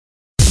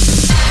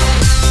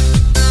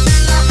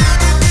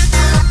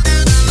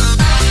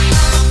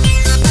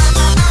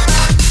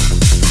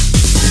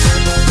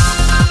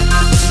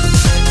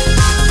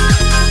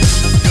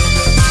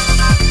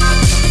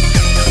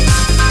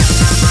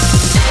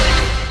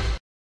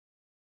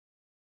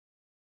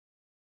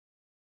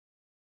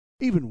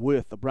Even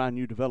with the brand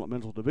new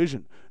developmental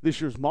division, this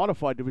year's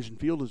modified division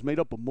field is made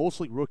up of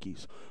mostly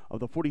rookies.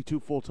 Of the 42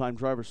 full-time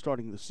drivers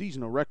starting the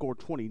season, a record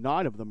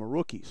 29 of them are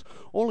rookies.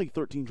 Only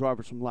 13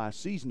 drivers from last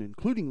season,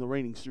 including the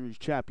reigning series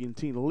champion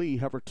Tina Lee,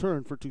 have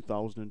returned for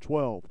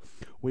 2012.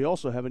 We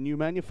also have a new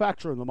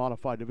manufacturer in the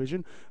modified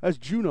division, as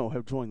Juno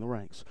have joined the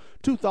ranks.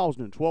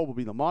 2012 will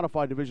be the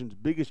modified division's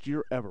biggest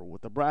year ever,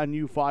 with the brand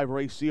new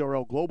 5-race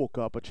CRL Global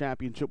Cup, a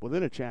championship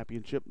within a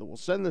championship that will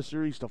send the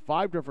series to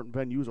 5 different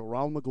venues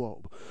around the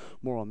globe.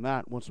 More on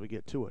that once we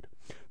get to it.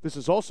 This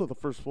is also the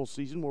first full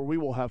season where we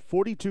will have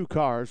 42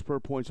 cars per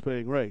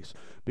points-paying race.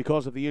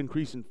 Because of the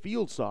increase in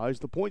field size,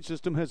 the point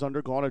system has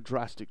undergone a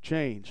drastic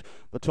change.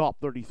 The top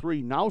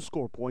 33 now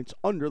score points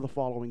under the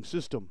following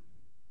system.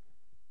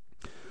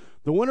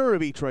 The winner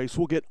of each race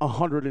will get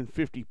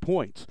 150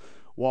 points,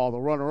 while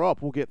the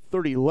runner-up will get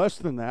 30 less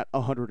than that,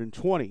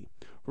 120.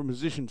 From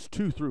positions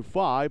 2 through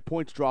 5,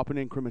 points drop in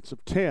increments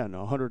of 10,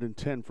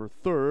 110 for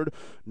third,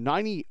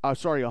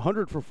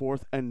 100 for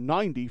fourth, and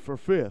 90 for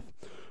fifth.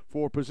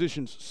 For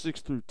positions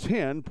 6 through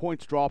 10,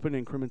 points drop in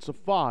increments of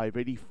 5,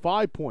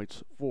 85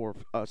 points for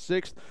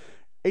sixth,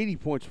 80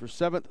 points for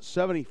seventh,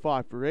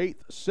 75 for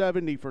eighth,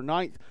 70 for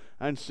ninth,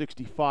 and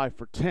 65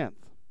 for 10th.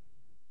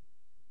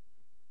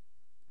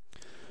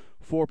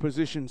 For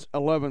positions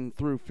 11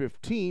 through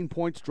 15,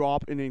 points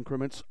drop in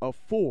increments of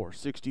 4,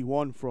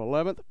 61 for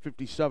 11th,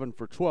 57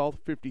 for 12th,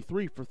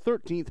 53 for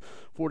 13th,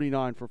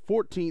 49 for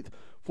 14th,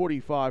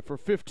 45 for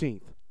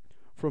 15th.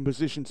 From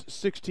positions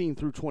 16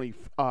 through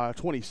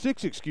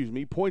 26,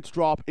 points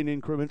drop in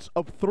increments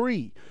of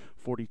 3,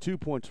 42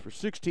 points for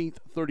 16th,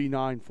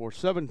 39 for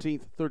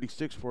 17th,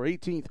 36 for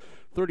 18th,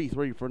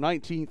 33 for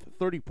 19th,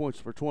 30 points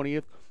for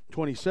 20th,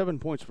 27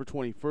 points for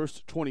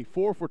 21st,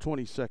 24 for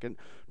 22nd,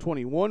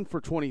 21 for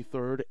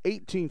 23rd,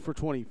 18 for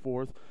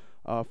 24th,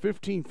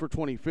 15 for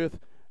 25th,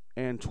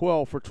 and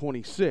 12 for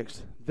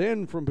 26th.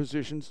 Then from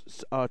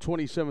positions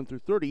 27 through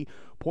 30,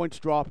 points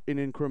drop in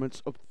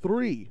increments of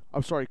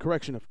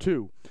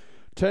 2.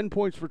 10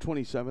 points for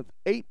 27th,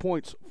 8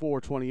 points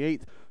for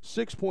 28th,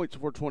 6 points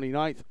for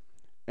 29th,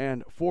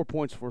 and 4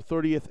 points for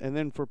 30th. And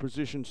then for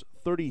positions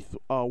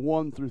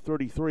 31 through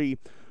 33,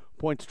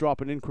 points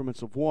drop in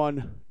increments of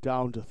 1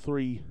 down to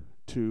 3,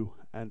 2,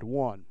 and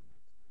 1.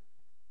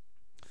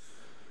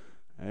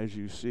 As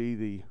you see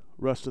the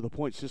rest of the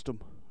point system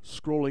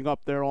scrolling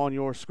up there on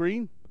your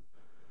screen.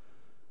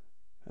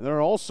 And there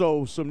are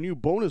also some new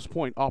bonus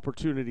point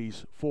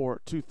opportunities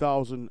for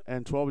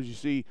 2012. As you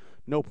see,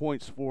 no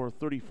points for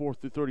 34th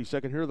through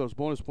 32nd. Here are those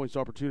bonus points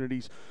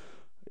opportunities.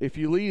 If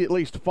you lead at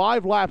least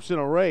 5 laps in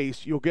a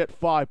race, you'll get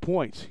 5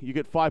 points. You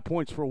get 5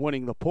 points for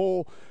winning the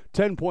pole,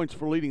 10 points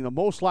for leading the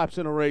most laps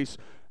in a race,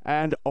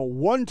 and a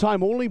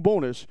one-time only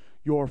bonus,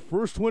 your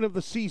first win of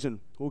the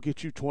season will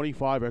get you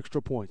 25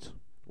 extra points.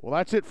 Well,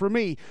 that's it for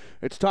me.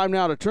 It's time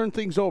now to turn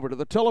things over to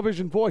the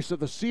television voice of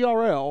the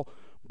CRL,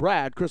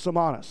 Brad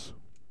Chrysamanis.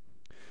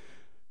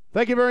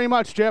 Thank you very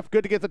much, Jeff.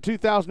 Good to get the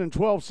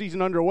 2012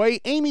 season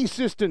underway. Amy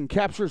Siston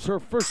captures her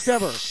first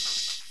ever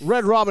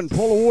Red Robin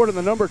Pole Award in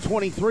the number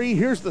 23.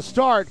 Here's the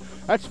start.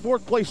 That's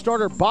 4th place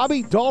starter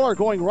Bobby Dollar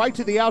going right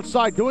to the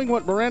outside, doing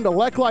what Miranda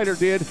Lechleiter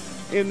did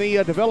in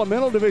the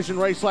developmental division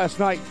race last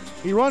night.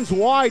 He runs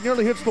wide,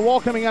 nearly hits the wall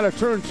coming out of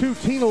turn 2.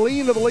 Tina Lee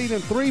into the lead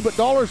in 3, but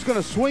Dollar's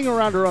going to swing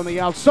around her on the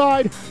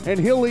outside, and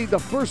he'll lead the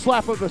first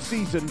lap of the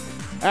season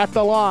at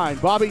the line.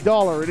 Bobby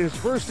Dollar, in his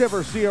first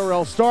ever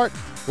CRL start,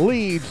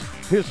 leads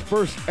his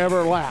first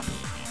ever lap.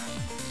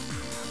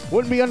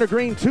 Wouldn't be under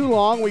green too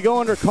long. We go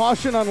under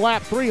caution on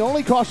lap 3.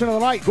 Only caution of the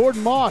night.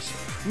 Gordon Moss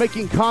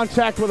making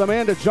contact with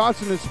Amanda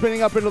Johnson and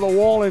spinning up into the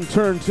wall in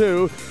turn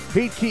 2.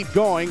 He'd keep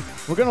going.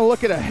 We're going to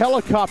look at a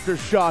helicopter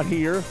shot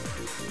here.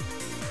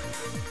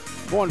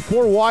 Going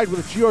 4 wide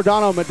with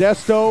Giordano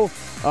Modesto,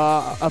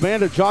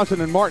 Amanda Johnson,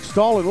 and Mark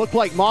Stahl. It looked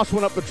like Moss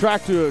went up the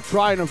track to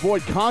try and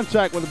avoid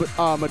contact with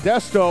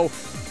Modesto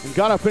and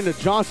got up into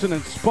Johnson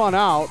and spun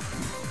out.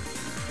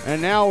 And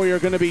now we are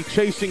going to be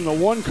chasing the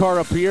 1 car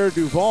of Pierre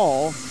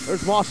Duval.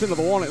 There's Moss into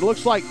the 1. It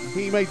looks like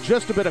he made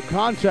just a bit of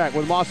contact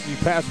with Moss as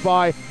he passed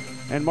by.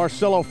 And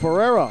Marcelo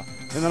Ferreira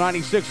in the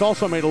 96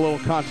 also made a little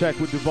contact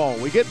with Duval.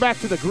 We get back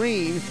to the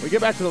green. We get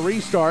back to the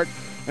restart.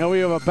 And we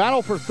have a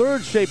battle for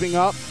third shaping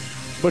up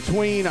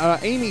between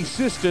Amy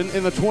Siston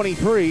in the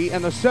 23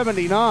 and the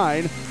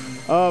 79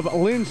 of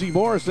Lindsay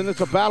Morrison.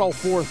 It's a battle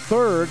for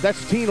third.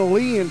 That's Tina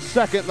Lee in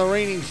second, the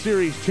reigning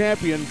series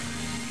champion.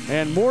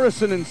 And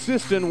Morrison and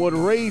Siston would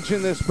rage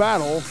in this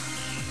battle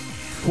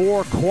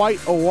for quite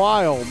a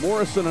while.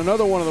 Morrison,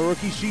 another one of the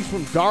rookies. She's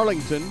from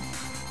Darlington.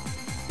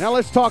 Now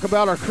let's talk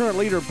about our current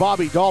leader,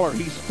 Bobby Dollar.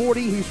 He's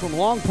 40. He's from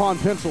Long Pond,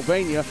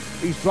 Pennsylvania.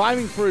 He's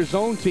driving for his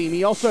own team.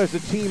 He also has a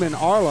team in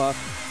Arla.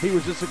 He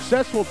was a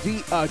successful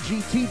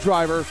GT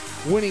driver,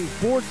 winning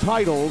 4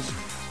 titles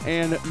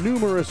and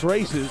numerous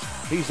races.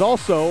 He's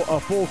also a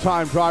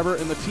full-time driver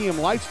in the TM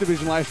Lights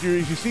division last year.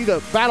 As you see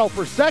the battle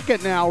for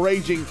second now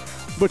raging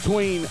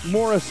between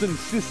Morrison,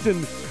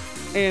 Siston,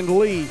 and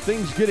Lee.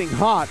 Things getting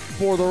hot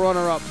for the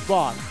runner-up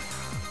spot.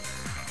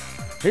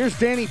 Here's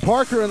Danny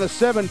Parker in the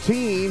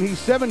 17. He's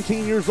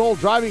 17 years old,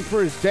 driving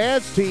for his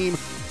dad's team.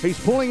 He's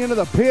pulling into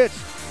the pits.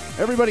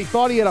 Everybody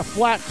thought he had a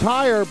flat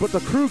tire, but the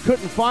crew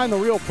couldn't find the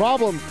real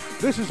problem.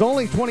 This is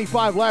only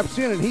 25 laps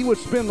in, and he would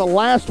spend the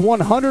last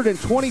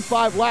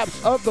 125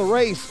 laps of the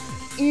race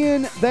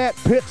in that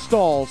pit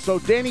stall. So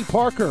Danny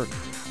Parker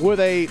with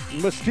a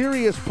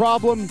mysterious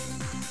problem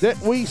that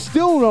we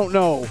still don't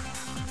know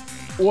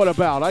what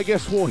about. I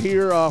guess we'll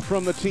hear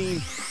from the team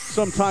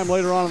sometime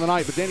later on in the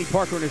night, but Danny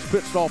Parker in his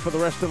pit stall for the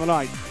rest of the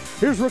night.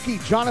 Here's rookie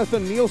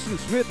Jonathan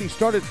Nielsen-Smith. He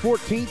started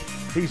 14th.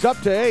 He's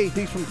up to 8th.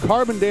 He's from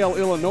Carbondale,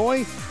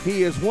 Illinois.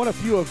 He has won a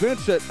few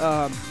events at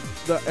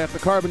the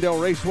Carbondale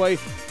Raceway,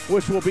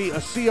 which will be a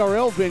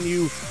CRL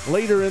venue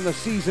later in the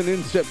season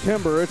in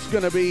September. It's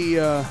going to be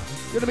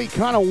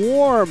kind of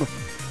warm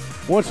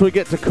once we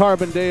get to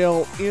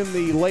Carbondale in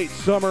the late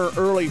summer,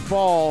 early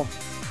fall.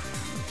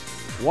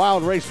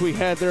 Wild race we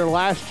had there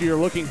last year.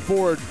 Looking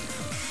forward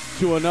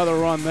to another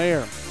run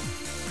there.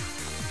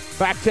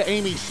 Back to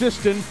Amy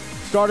Siston.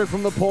 Started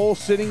from the pole,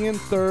 sitting in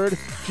 3rd.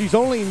 She's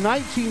only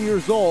 19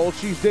 years old.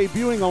 She's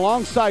debuting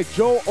alongside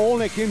Joe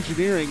Olnick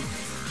Engineering.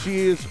 She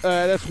is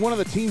that's one of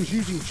the teams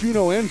using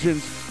Juno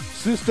engines.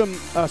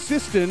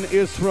 Siston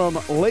is from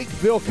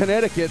Lakeville,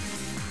 Connecticut,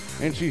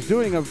 and she's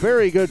doing a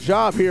very good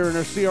job here in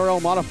her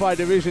CRL Modified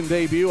Division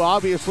debut,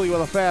 obviously with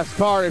a fast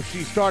car if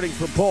she's starting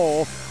from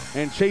pole,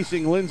 and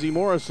chasing Lindsay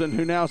Morrison,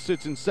 who now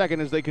sits in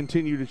 2nd as they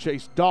continue to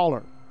chase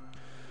Dollar.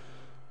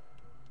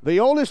 The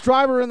oldest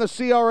driver in the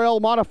CRL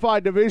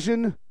Modified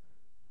Division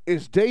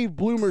is Dave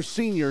Bloomers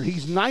Sr.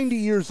 He's 90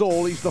 years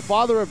old. He's the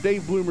father of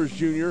Dave Bloomers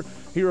Jr.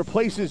 He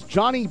replaces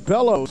Johnny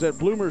Bellows at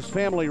Bloomers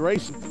Family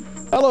Racing.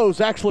 Bellows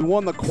actually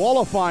won the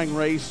qualifying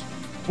race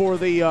for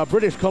the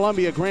British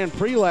Columbia Grand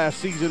Prix last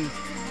season,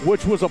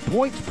 which was a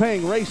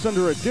points-paying race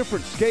under a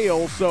different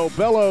scale. So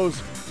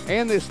Bellows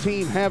and this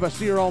team have a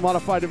CRL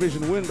Modified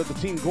Division win, but the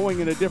team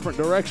going in a different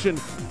direction,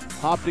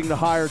 opting to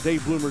hire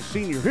Dave Bloomers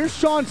Sr. Here's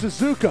Sean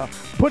Suzuka.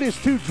 Put his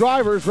 2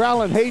 drivers,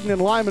 Rowland Hayden and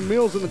Lyman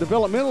Mills, in the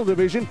developmental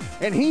division,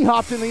 and he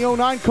hopped in the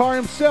 09 car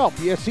himself.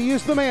 Yes, he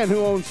is the man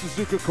who owns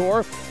Suzuka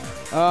Core.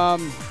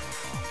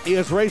 He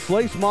has raced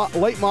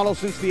late model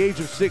since the age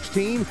of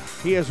 16.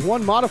 He has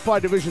 1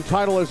 Modified Division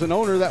title as an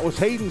owner. That was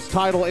Hayden's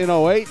title in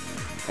 08.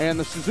 And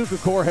the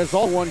Suzuka Core has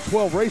all won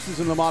 12 races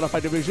in the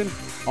Modified Division.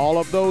 All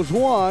of those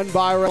won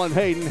by Rowland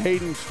Hayden.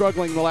 Hayden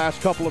struggling the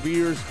last couple of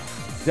years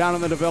down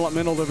in the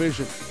developmental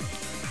division.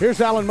 Here's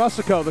Alan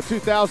Musico, the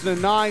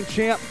 2009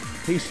 champ.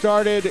 He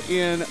started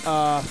in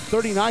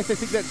 39th, I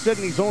think that said,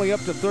 and he's only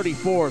up to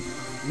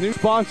 34th. New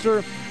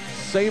sponsor,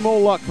 same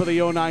old luck for the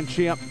 09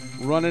 champ,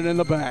 running in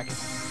the back.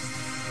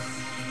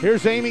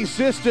 Here's Amy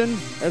Siston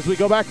as we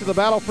go back to the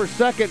battle for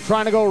 2nd,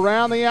 trying to go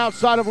around the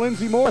outside of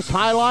Lindsay Morris.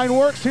 High line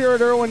works here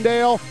at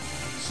Irwindale.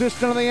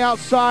 Siston on the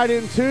outside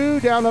in 2,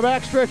 down the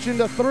backstretch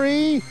into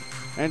 3.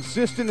 And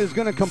Siston is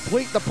going to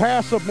complete the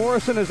pass of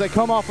Morrison as they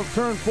come off of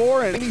turn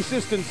 4. And Amy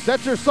Siston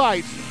sets her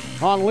sights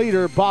on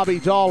leader Bobby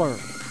Dollar.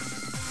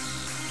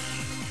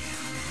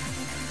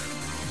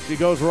 She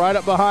goes right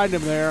up behind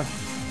him there.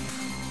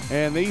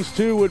 And these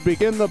two would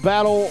begin the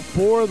battle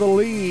for the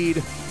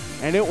lead.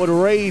 And it would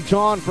rage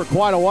on for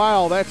quite a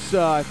while. That's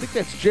I think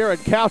that's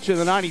Jared Couch in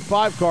the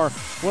 95 car,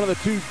 one of the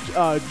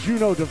 2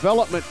 Juno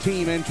development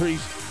team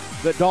entries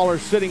that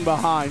Dollar's sitting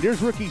behind.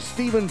 Here's rookie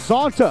Steven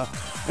Zonta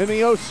in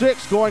the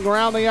 06, going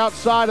around the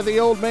outside of the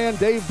old man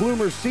Dave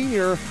Bloomers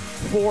Sr.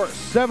 for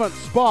 7th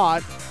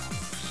spot.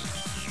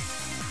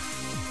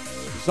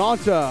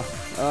 Zonta,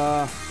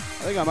 I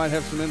think I might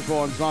have some info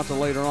on Zonta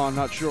later on,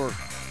 not sure.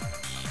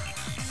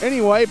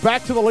 Anyway,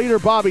 back to the leader,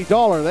 Bobby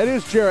Dollar. That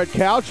is Jared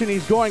Couch, and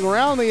he's going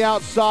around the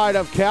outside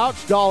of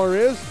Couch. Dollar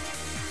is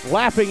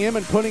lapping him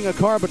and putting a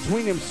car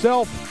between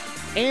himself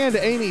and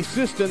Amy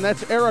Siston.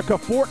 That's Erica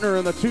Fortner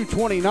in the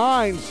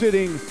 229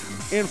 sitting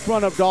in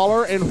front of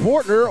Dollar, and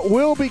Fortner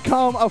will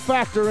become a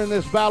factor in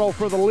this battle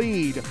for the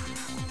lead.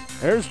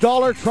 There's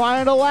Dollar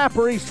trying to lap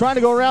her. He's trying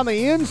to go around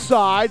the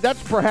inside.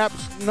 That's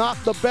perhaps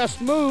not the best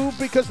move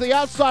because the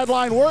outside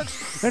line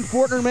works, and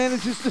Fortner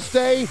manages to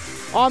stay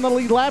on the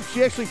lead lap.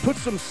 She actually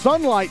puts some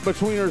sunlight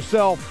between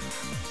herself,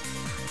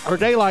 or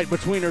daylight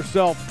between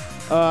herself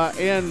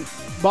and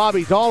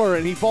Bobby Dollar,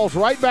 and he falls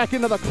right back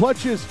into the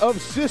clutches of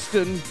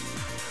Siston.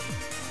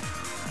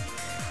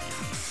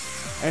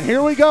 And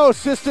here we go.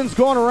 Siston's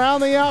going around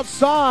the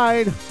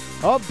outside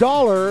of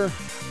Dollar.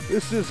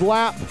 This is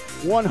lap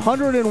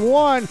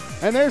 101,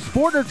 and there's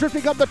Fortner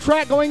drifting up the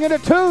track going into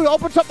 2.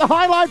 Opens up the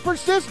high line for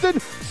Siston.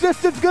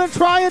 Siston's going to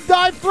try and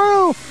dive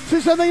through.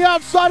 She's on the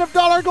outside of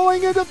Dollar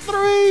going into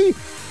 3.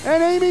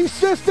 And Amy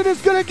Siston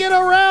is going to get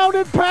around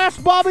and pass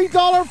Bobby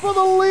Dollar for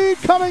the lead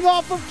coming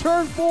off of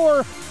turn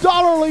 4.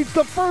 Dollar leads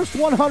the first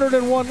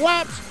 101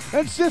 laps,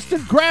 and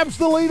Siston grabs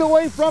the lead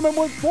away from him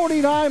with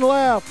 49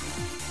 left.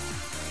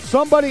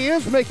 Somebody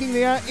is making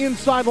the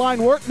inside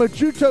line work.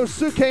 Majuto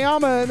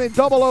Sukeyama in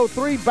the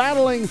 003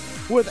 battling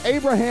with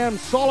Abraham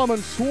Solomon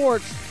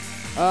Swartz.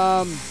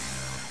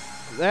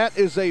 That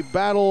is a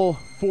battle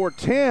for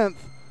 10th,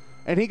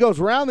 and he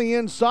goes around the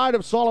inside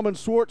of Solomon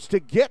Swartz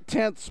to get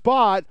 10th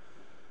spot.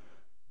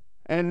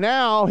 And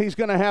now he's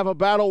going to have a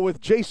battle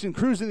with Jason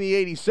Cruz in the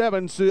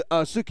 87.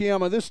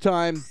 Tsukiyama this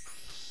time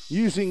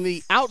using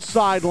the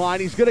outside line.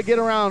 He's going to get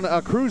around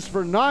Cruz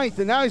for 9th,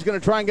 and now he's going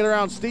to try and get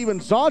around Steven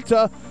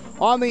Zonta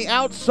on the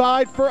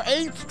outside for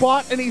 8th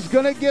spot, and he's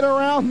going to get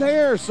around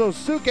there. So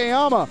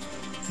Tsukiyama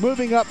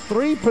moving up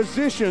 3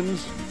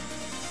 positions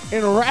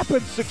in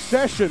rapid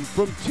succession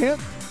from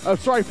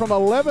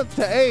 11th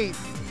to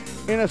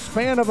 8th in a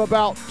span of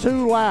about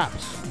 2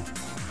 laps.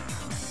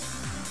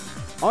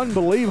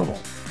 Unbelievable.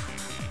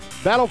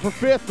 Battle for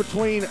 5th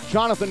between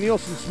Jonathan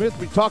Nielsen-Smith.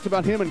 We talked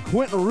about him and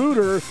Quentin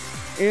Reuter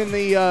in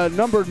the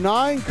number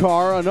 9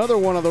 car, another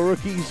one of the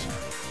rookies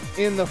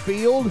in the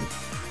field.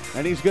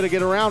 And he's going to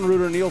get around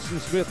Reuter,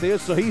 Nielsen-Smith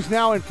is. So he's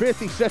now in 5th.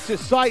 He sets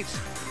his sights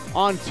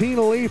on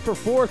Tina Lee for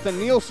 4th. And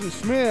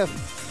Nielsen-Smith,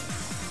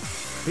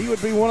 he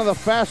would be one of the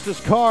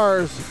fastest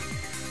cars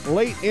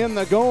late in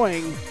the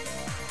going.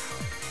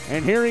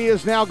 And here he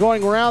is now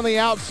going around the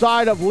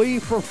outside of Lee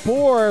for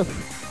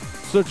 4th.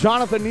 So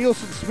Jonathan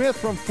Nielsen-Smith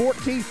from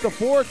 14th to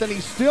 4th, and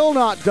he's still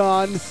not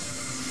done.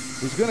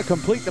 He's going to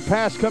complete the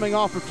pass coming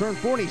off of turn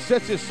 4, and he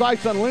sets his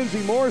sights on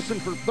Lindsey Morrison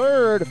for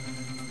 3rd,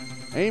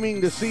 aiming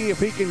to see if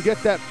he can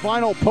get that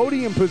final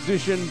podium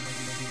position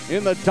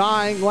in the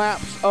dying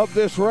laps of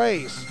this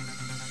race.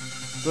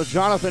 So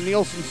Jonathan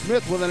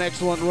Nielsen-Smith with an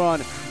excellent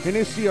run in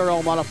his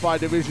CRL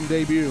Modified Division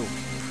debut.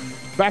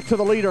 Back to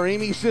the leader,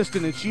 Amy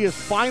Siston, and she is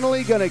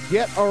finally going to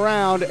get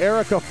around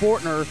Erica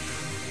Fortner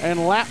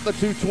and lap the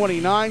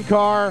 229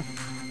 car.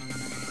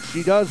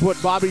 She does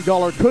what Bobby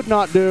Dollar could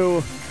not do,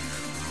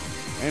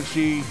 and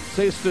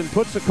Siston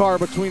puts the car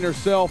between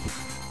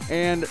herself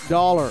and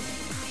Dollar.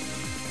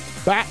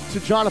 Back to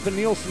Jonathan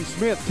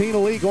Nielsen-Smith. Tina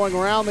Lee going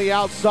around the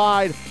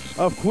outside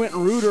of Quentin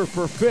Reuter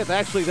for 5th.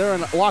 Actually, they're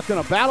locked in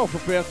a battle for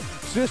 5th.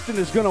 Siston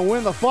is going to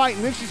win the fight,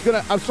 and then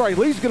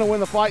Lee's going to win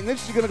the fight, and then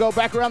she's going to go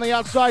back around the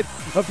outside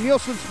of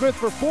Nielsen-Smith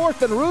for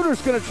 4th, and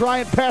Reuter's going to try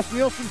and pass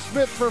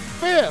Nielsen-Smith for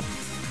 5th.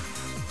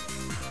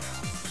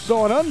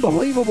 So an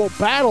unbelievable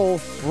battle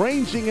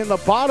ranging in the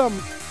bottom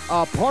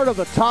part of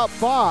the top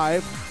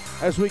 5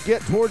 as we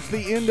get towards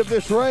the end of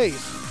this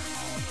race.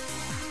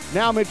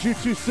 Now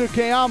Mijutsu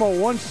Tsukiyama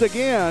once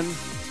again.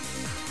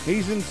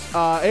 He's in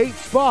 8th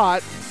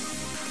spot,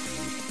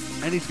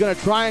 and he's going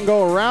to try and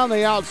go around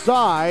the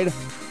outside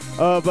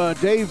of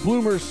Dave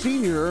Bloomer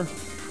Sr.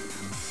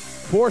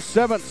 for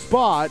 7th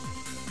spot.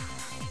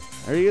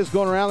 There he is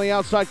going around the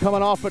outside,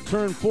 coming off at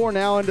turn 4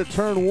 now into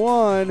turn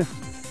 1.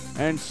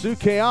 And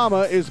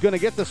Tsukiyama is going to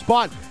get the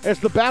spot as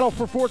the battle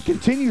for 4th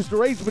continues to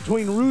rage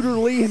between Reuter,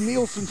 Lee, and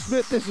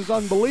Nielsen-Smith. This is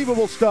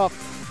unbelievable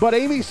stuff. But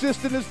Amy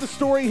Siston is the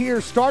story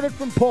here. Started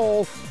from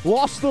pole,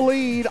 lost the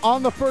lead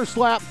on the first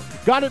lap,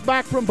 got it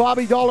back from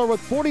Bobby Dollar with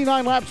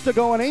 49 laps to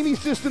go, and Amy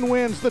Siston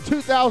wins the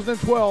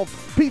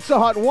 2012 Pizza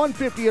Hut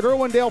 150 at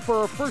Irwindale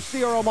for her first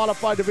CRL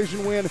Modified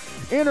Division win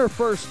in her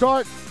first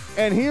start.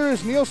 And here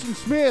is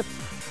Nielsen-Smith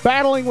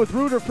battling with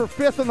Reuter for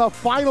 5th in the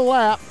final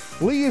lap.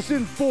 Lee is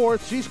in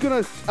 4th. She's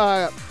going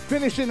to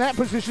finish in that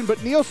position,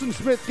 but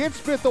Nielsen-Smith gets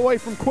 5th away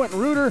from Quentin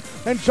Reuter,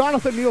 and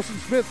Jonathan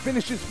Nielsen-Smith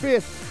finishes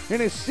 5th in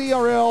his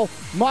CRL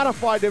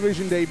Modified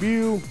Division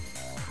debut.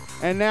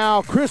 And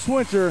now Chris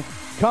Winter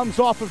comes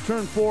off of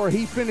turn 4.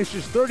 He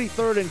finishes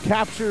 33rd and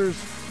captures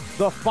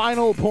the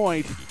final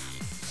point.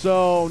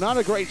 So not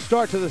a great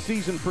start to the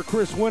season for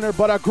Chris Winter,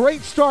 but a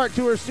great start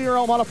to her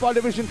CRL Modified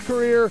Division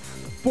career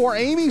for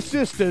Amy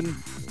Siston,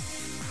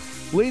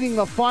 leading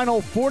the final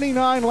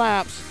 49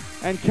 laps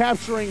and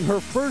capturing her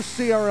first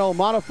CRL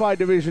Modified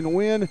Division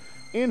win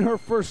in her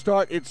first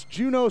start. It's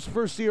Juno's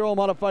first CRL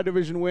Modified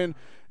Division win,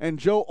 and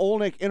Joe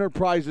Olnick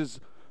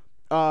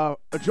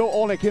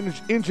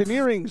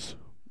Engineering's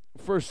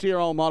first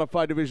CRL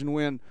Modified Division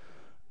win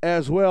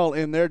as well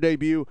in their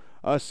debut.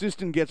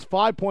 Siston gets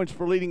 5 points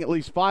for leading at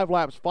least 5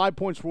 laps, 5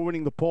 points for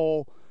winning the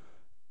pole,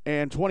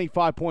 and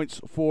 25 points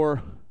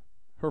for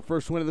her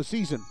first win of the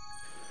season.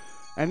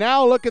 And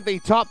now look at the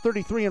top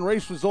 33 in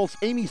race results.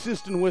 Amy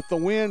Siston with the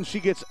win.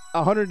 She gets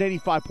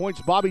 185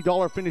 points. Bobby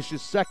Dollar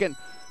finishes 2nd.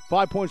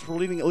 5 points for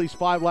leading at least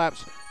 5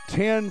 laps.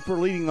 10 for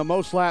leading the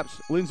most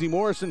laps. Lindsey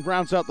Morrison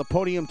rounds out the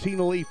podium.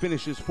 Tina Lee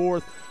finishes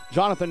 4th.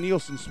 Jonathan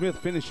Nielsen-Smith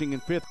finishing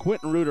in 5th.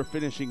 Quentin Reuter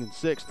finishing in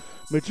 6th.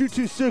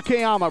 Mijutsu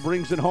Tsukiyama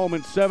brings it home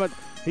in 7th.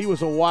 He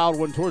was a wild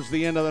one towards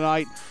the end of the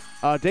night.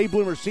 Dave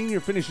Bloomer Sr.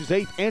 finishes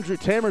 8th. Andrew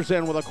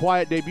Tamerzen with a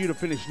quiet debut to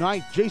finish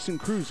 9th. Jason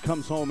Cruz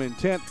comes home in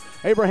 10th.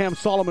 Abraham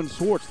Solomon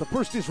Swartz, the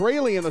first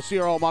Israeli in the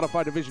CRL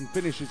Modified Division,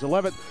 finishes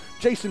 11th.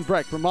 Jason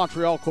Breck from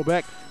Montreal,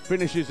 Quebec,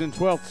 finishes in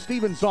 12th.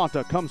 Steven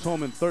Zonta comes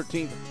home in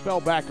 13th.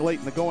 Fell back late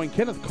in the going.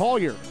 Kenneth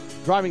Collier,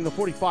 driving the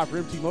 45 for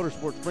MT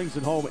Motorsports, brings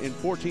it home in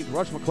 14th.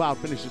 Rush McLeod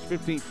finishes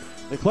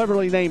 15th. The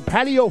cleverly named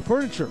Patio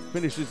Furniture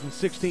finishes in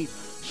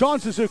 16th. Sean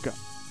Suzuka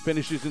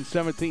finishes in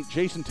 17th.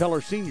 Jason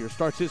Teller Sr.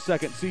 starts his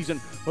second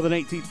season with an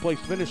 18th place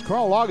finish.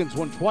 Carl Loggins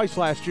won twice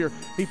last year.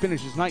 He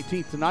finishes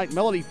 19th tonight.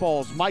 Melody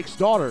Falls, Mike's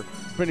daughter,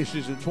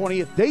 finishes in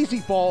 20th.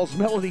 Daisy Falls,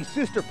 Melody's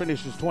sister,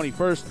 finishes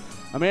 21st.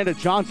 Amanda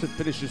Johnson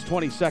finishes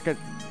 22nd.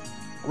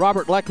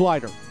 Robert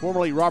Lecklider,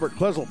 formerly Robert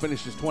Klesel,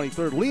 finishes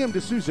 23rd. Liam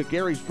D'Souza,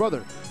 Gary's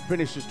brother,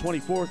 finishes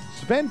 24th.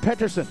 Sven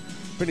Pettersson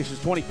finishes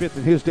 25th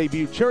in his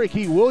debut.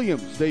 Cherokee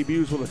Williams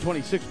debuts with a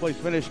 26th place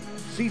finish.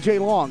 CJ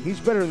Long, he's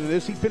better than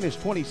this. He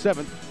finished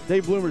 27th.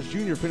 Dave Bloomers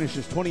Jr.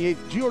 finishes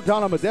 28th.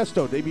 Giordano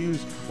Modesto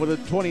debuts with a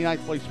 29th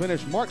place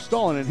finish. Mark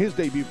Stalin in his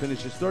debut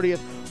finishes 30th.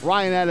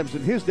 Ryan Adams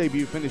in his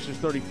debut finishes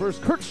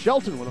 31st. Kurt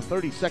Shelton with a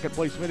 32nd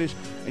place finish.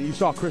 And you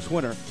saw Chris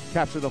Winter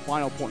capture the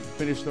final point,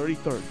 finish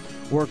 33rd.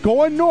 We're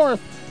going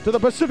north to the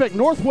Pacific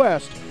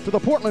Northwest to the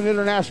Portland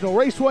International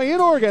Raceway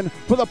in Oregon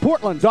for the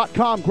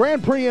Portland.com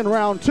Grand Prix in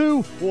round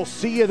 2. We'll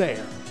see you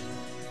there.